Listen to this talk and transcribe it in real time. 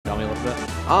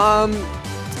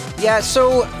Yeah,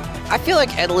 so I feel like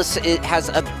Etalus has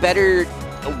a better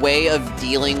way of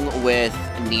dealing with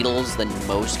needles than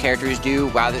most characters do,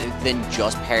 rather than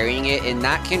just parrying it, and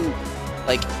that can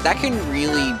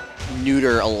really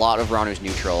neuter a lot of Ranno's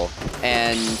neutral.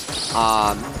 And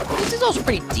this is also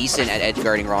pretty decent at edge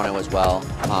guarding Ranno as well.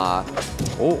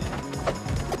 Oh.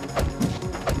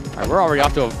 All right, we're already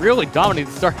off to a really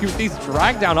dominating start with these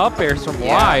drag down up airs from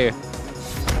Y.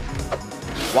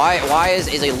 Y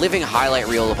is a living highlight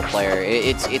reel of a player.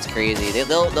 It's crazy.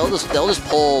 They'll just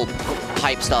pull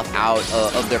hype stuff out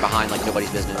of their behind like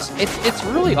nobody's business. It's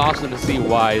really awesome to see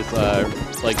Y's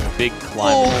like big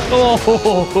climb.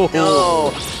 Oh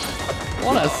no!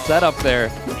 What a setup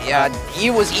there. Yeah, he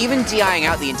was even DIing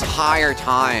out the entire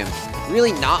time.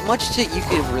 Really not much you could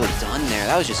have really done there.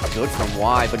 That was just good from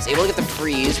Y, but it's able to get the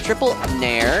freeze. Triple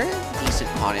nair. Decent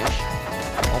punish.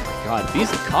 Oh my god, these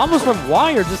combos from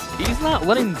Y are just, he's not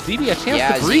letting ZeeBee a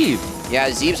chance to breathe. Yeah,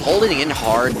 Zeeb's holding in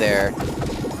hard there.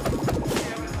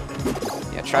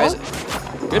 Yeah, tries.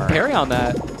 Good parry on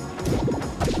that.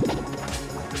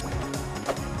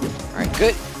 Alright,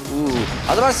 good. Ooh. I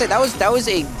was about to say that was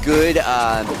a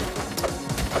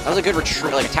good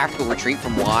retreat, like a tactical retreat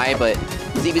from Y, but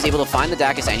ZeeBee's able to find the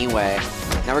Dacus anyway.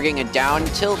 Now we're getting a down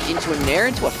tilt into a nair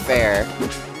into a fair.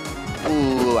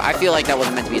 Ooh, I feel like that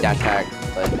wasn't meant to be a dash tag,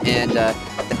 but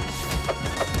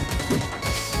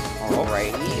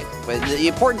alrighty. But the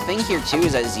important thing here too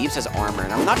is that ZeeBee has armor,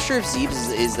 and I'm not sure if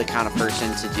ZeeBee is the kind of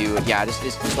person to do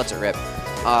just lets it rip,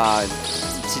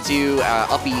 to do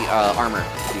uppy armor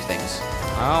do things.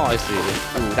 Oh, I see.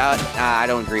 Ooh, that I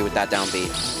don't agree with that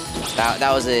downbeat.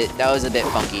 That was a bit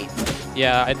funky.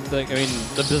 Yeah, I mean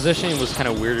the positioning was kind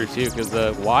of weirder too because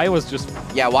Y was just.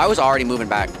 Yeah, Y was already moving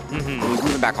back. He was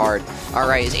moving back hard. All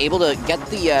right, is able to get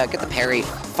the parry.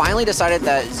 Finally decided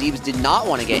that ZeeBee did not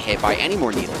want to get hit by any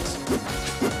more needles.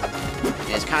 And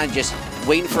is kind of just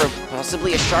waiting for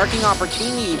possibly a sharking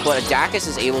opportunity, but Dacus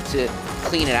is able to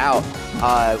clean it out.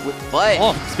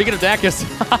 Oh, speaking of Dacus.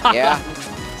 Yeah.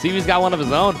 ZeeBee's got one of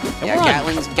his own. Yeah,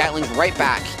 Gatling's right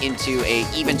back into a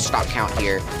even stop count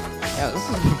here. Yeah, this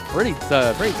is pretty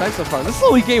tight so far. This is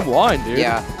only game one, dude.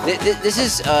 Yeah, this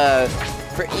is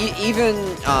for even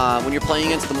when you're playing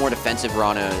against the more defensive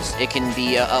Rannos, it can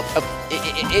be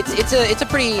it's a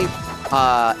pretty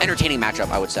entertaining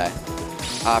matchup, I would say,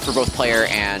 for both player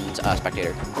and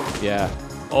spectator. Yeah.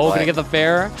 Oh, gonna get the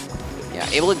fair. Yeah,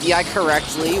 able to DI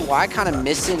correctly. Y kind of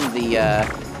missing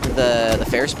the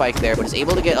fair spike there, but is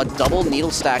able to get a double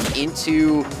needle stack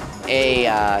into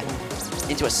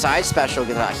a side special,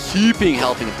 get a heaping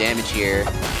helping of damage here.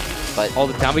 But all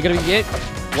the time we gonna get.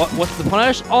 What's the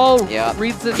punish? Oh, yeah,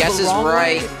 reads it. Guess is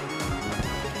right.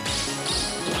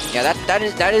 Yeah,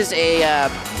 that is a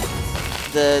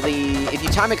if you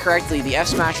time it correctly, the F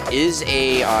smash is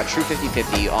a true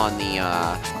 50-50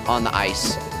 on the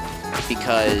ice,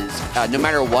 because no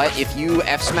matter what, if you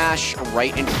F smash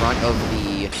right in front of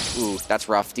the that's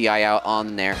rough, DI out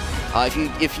on there.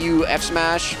 If you F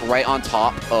smash right on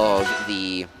top of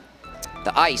the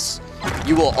ice,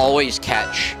 you will always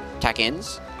catch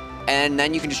tech-ins, and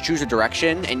then you can just choose a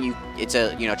direction, and it's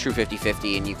a true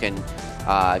 50-50, and you can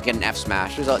get an F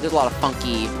smash. There's a lot of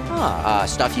funky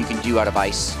stuff you can do out of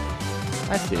ice.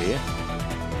 I see.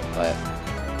 But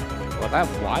that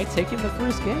Y taking the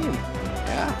first game.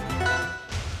 Yeah.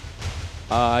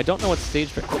 I don't know what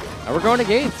stage. We're going to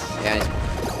gates. Yeah.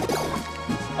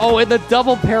 Oh, and the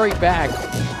double parry back.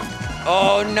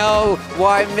 Oh no!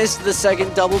 Y missed the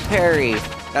second double parry.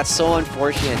 That's so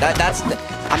unfortunate.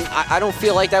 I don't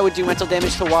feel like that would do mental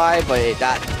damage to Y, but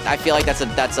I feel like that's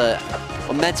a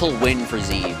mental win for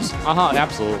ZeeBee.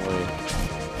 Absolutely.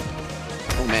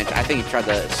 Oh man, I think he tried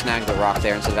to snag the rock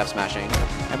there instead of F smashing.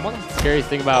 And one scary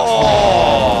thing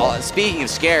about speaking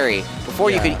of scary, before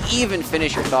you could even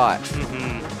finish your thought.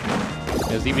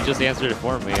 ZeeBee just answered it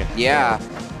for me. Yeah.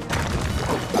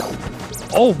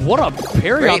 Oh, what a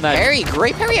parry on that!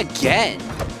 Great parry again.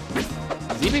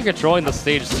 ZeeBee controlling the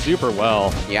stage super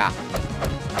well. Yeah.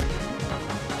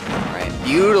 All right,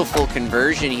 beautiful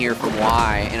conversion here from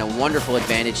Y in a wonderful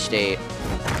advantage state.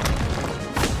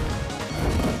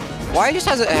 Y just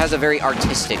has a very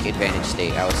artistic advantage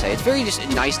state, I would say. It's very just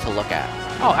nice to look at.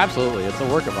 Oh, absolutely. It's a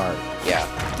work of art. Yeah.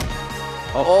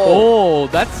 Oh,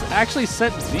 that's actually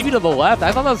sent ZeeBee to the left.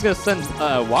 I thought that was going to send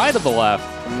Y to the left.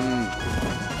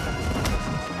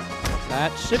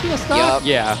 That should be a stop. Yep.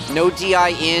 Yeah. No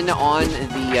DI in on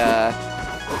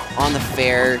the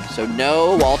fair, so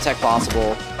no wall tech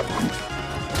possible.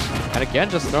 And again,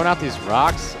 just throwing out these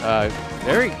rocks.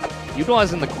 Very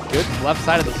utilizing the good left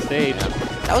side of the stage.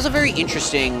 That was a very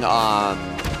interesting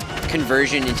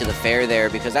conversion into the fair there,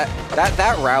 because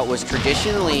that route was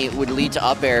traditionally would lead to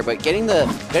up air, but getting the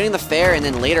fair and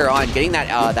then later on getting that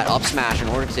that up smash in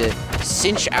order to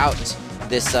cinch out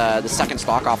this the second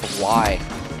stock off of Y,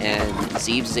 and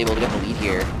ZeeBee is able to get the lead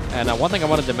here. And one thing I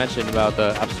wanted to mention about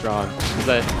the up strong is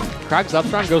that Kragg's up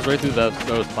strong goes right through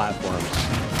those platforms.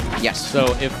 Yes. So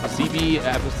if ZeeBee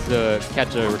happens to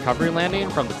catch a recovery landing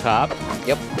from the top,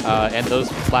 yep, and those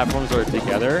platforms are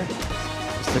together,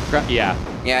 yeah.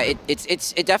 Yeah,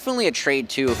 it's definitely a trade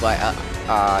too, but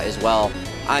as well.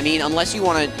 I mean, unless you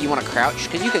wanna crouch,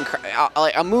 because you can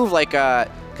a move like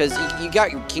because you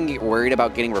can get worried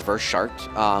about getting reverse sharked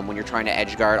when you're trying to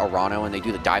edge guard a Ranno and they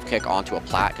do the dive kick onto a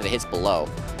plat because it hits below.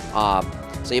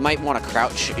 So you might want to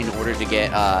crouch in order to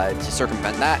get to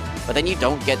circumvent that, but then you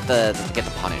don't get the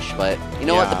punish. But you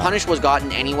know what? The punish was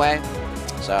gotten anyway,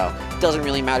 so it doesn't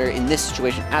really matter in this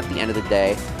situation at the end of the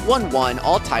day. 1-1,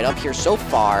 all tied up here so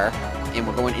far, and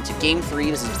we're going into game 3.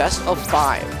 This is best of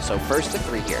 5, so first to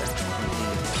 3 here.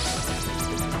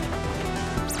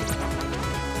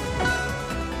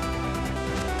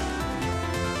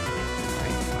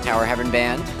 Tower Heaven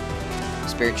Band,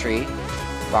 Spirit Tree,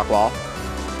 Rock Wall.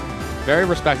 Very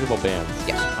respectable bands,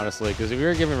 yes, honestly, because if you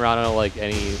were giving Ranno like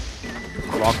any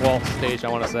rock wall stage, I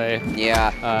want to say,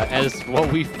 yeah, as what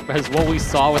we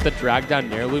saw with the drag down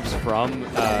near loops from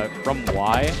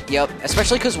Y. Yep,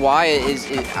 especially because Y is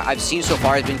I've seen so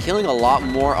far has been killing a lot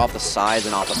more off the sides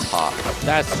than off the top.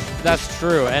 That's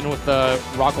true, and with the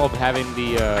rock wall having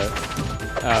the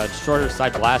shorter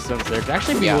side blast zones there, it can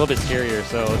actually be a little bit scarier.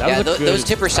 So that was a good... those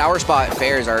tipper sour spot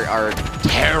fairs are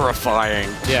terrifying.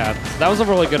 Yeah, that was a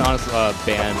really good honest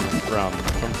ban from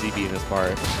ZeeBee in this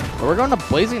part. But we're going to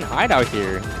Blazing Hideout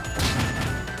here.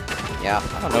 Yeah,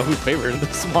 I don't know who's favored in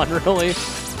this one really.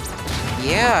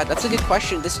 Yeah, that's a good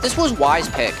question. This was Y's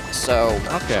pick, so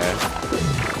okay.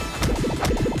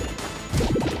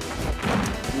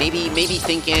 Maybe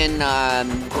thinking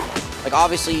like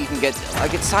obviously you can get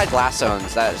it's side blast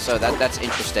zones, that's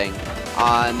interesting.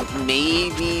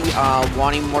 Maybe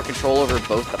wanting more control over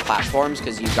both the platforms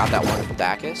because you've got that one with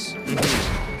Dacus.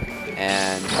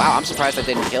 And wow, I'm surprised that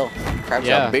didn't kill. Kragg's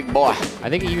a big boy. I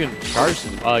think he even charged.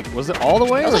 Was it all the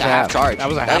way? That was a half charge. That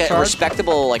was a half charge. A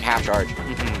respectable like half charge.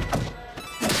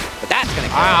 But that's gonna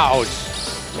kill. Ouch!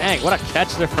 Dang, what a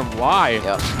catch there from Y.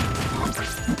 Yep.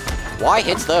 Y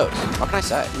hits those. What can I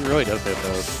say? He really does hit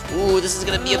those. Ooh, this is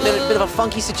gonna be a bit of a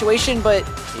funky situation, but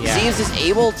ZeeBee is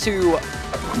able to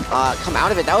come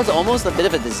out of it. That was almost a bit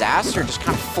of a disaster, just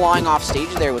kind of flying off stage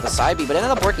there with a side B, but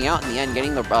ended up working out in the end,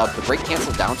 getting the break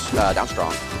cancel down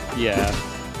strong. Yeah.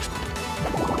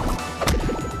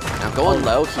 Now going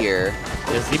low here.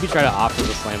 Yeah, ZeeBee tried to opt for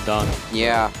the slam dunk.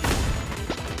 Yeah.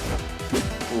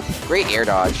 Ooh, great air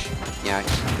dodge. Yeah.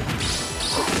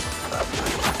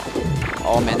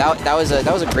 Oh man, that was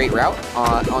a great route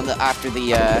after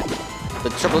the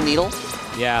triple needle.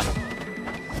 Yeah.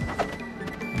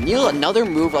 Needle, another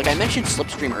move, like I mentioned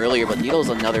Slipstream earlier, but Needle is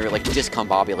another like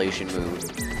discombobulation move.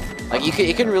 Like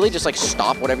it can really just like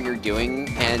stop whatever you're doing,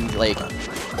 and like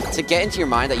to get into your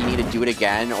mind that you need to do it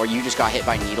again, or you just got hit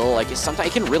by Needle, like sometimes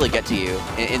it can really get to you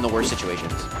in the worst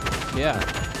situations. Yeah.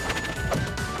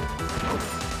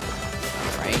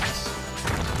 Right.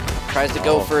 Tries to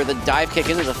go for the dive kick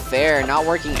into the fair, not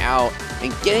working out,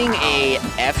 and getting a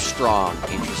F strong.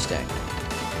 Interesting.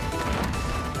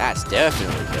 That's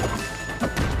definitely good.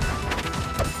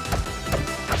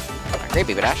 Great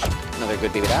baby dash. Another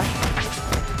good baby dash.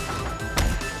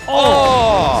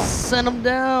 Oh! Send him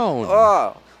down.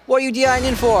 Oh! What are you DIing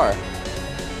in for?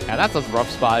 Yeah, that's a rough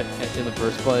spot in the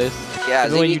first place. Yeah,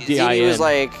 ZeeBee was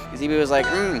like,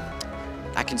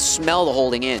 I can smell the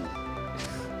holding in.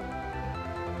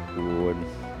 Ooh,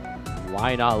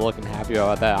 why not looking happy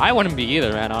about that? I wouldn't be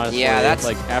either, man, honestly. Yeah, that's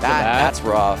like after that's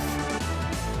rough.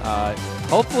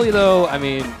 Hopefully though, I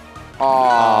mean,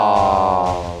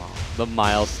 oh, the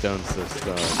milestone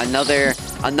system.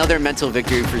 Another mental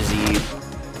victory for ZeeBee.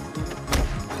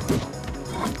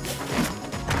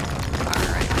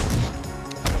 Alright.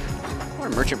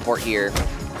 What a merchant port here.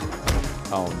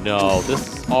 Oh no, this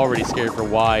is already scary for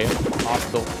Y.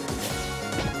 Off the...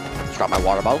 Just dropped my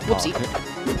water bottle. Whoopsie. Oh,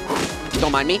 okay.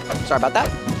 Don't mind me. Sorry about that.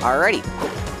 Alrighty.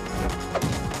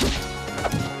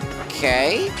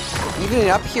 Okay. Evening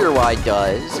up here, Y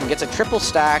does, and gets a triple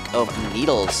stack of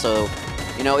needles. So,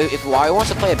 you know, if Y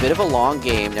wants to play a bit of a long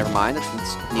game, never mind,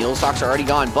 needle stocks are already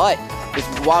gone. But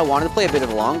if Y wanted to play a bit of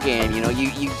a long game, you know,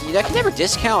 you can never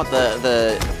discount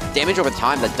the damage over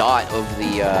time, the dot of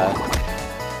the.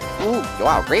 Ooh,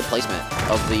 wow, great placement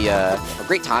of the,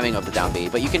 great timing of the down B.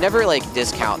 But you can never like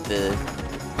discount the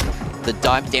the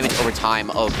damage over time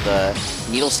of the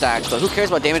needle stacks, but who cares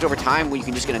about damage over time when you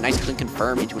can just get a nice clean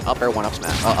confirm into an up air 1-up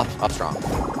smash, up strong.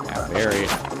 Yeah, very.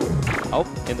 Oh,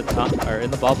 in the top or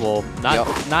in the bubble,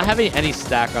 not having any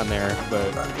stack on there,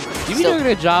 but ZeeBee doing a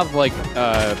good job like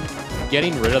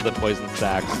getting rid of the poison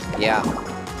stacks. Yeah.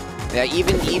 Yeah,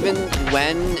 even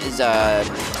when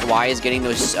Y is getting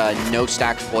those no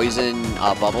stack poison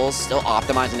bubbles, still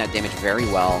optimizing that damage very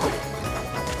well.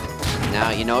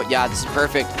 Now, you know, yeah, this is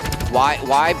perfect.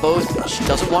 Y both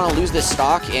doesn't want to lose this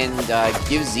stock and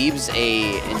give Zeebs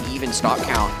an even stock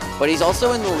count, but he's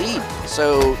also in the lead.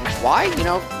 So Y, you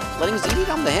know, letting ZeeBee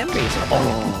come to him basically.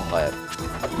 Oh, but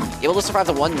able to survive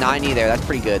the 190 there. That's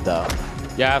pretty good though.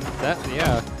 Yeah,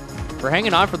 yeah. For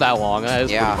hanging on for that long, that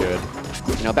is pretty good.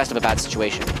 You know, best of a bad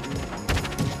situation.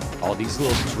 All these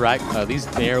little these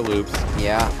nair loops.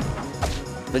 Yeah.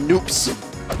 The noops.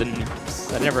 The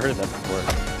noops. I never heard that before.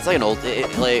 It's like an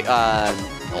ultimate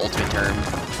term.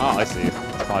 Oh, I see.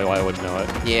 That's probably why I wouldn't know it.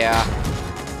 Yeah.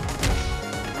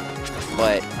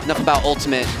 But enough about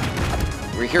ultimate.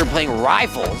 We're here playing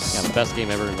Rivals. Yeah, the best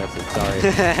game ever invented. Sorry.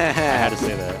 I had to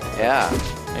say that. Yeah.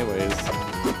 Anyways.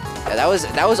 Yeah,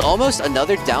 that was almost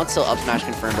another down tilt up smash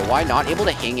confirmed, but why not able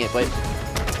to hang it? But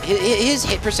his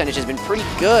hit percentage has been pretty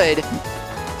good,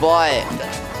 but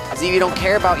ZeeBee don't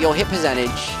care about your hit percentage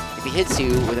if he hits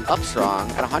you with an up strong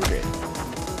at 100.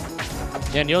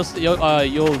 Yeah, and you'll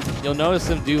notice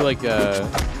him do like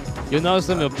you'll notice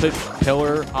him put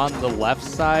pillar on the left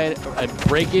side and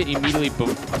break it immediately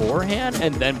beforehand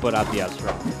and then put out the up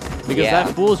strong, because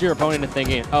that fools your opponent into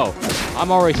thinking, oh,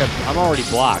 I'm already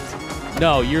blocked.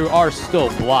 No, you are still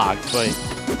blocked, but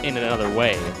in another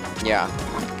way. Yeah.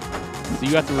 So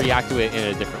you have to react to it in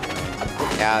a different way.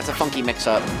 Yeah, it's a funky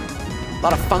mix-up. A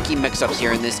lot of funky mix-ups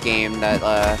here in this game that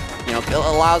you know,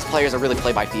 allows players to really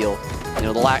play by feel. You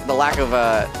know, the lack of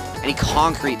any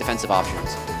concrete defensive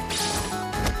options.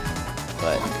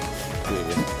 But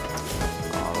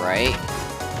all right,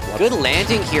 good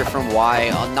landing here from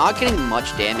Y. Not getting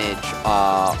much damage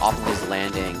off of his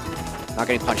landing. Not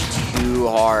getting punched too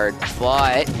hard,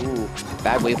 but ooh,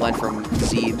 bad wave land from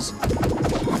Zeebs.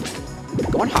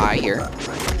 Going high here.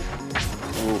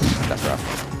 Ooh, that's rough.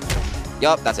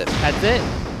 Yup, that's it. That's it.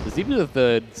 Zeebs with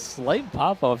the slight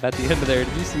pop-off at the end of there.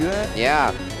 Did you see that?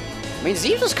 Yeah. I mean,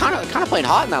 Zeebs was kind of playing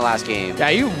hot in that last game.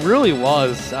 Yeah, he really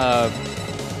was.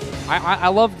 I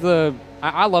loved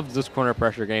this corner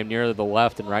pressure game near the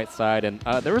left and right side, and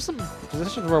there were some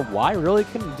positions where Y really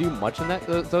couldn't do much in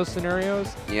those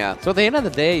scenarios. Yeah. So at the end of the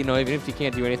day, you know, even if you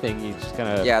can't do anything, you just kind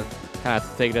of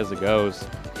take it as it goes.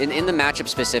 In the matchup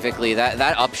specifically,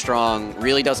 that up strong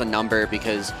really does a number,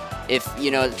 because if,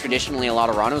 you know, traditionally a lot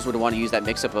of Rannos would want to use that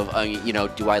mix-up of, you know,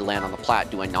 do I land on the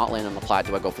plat? Do I not land on the plat?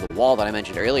 Do I go for the wall that I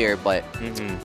mentioned earlier? But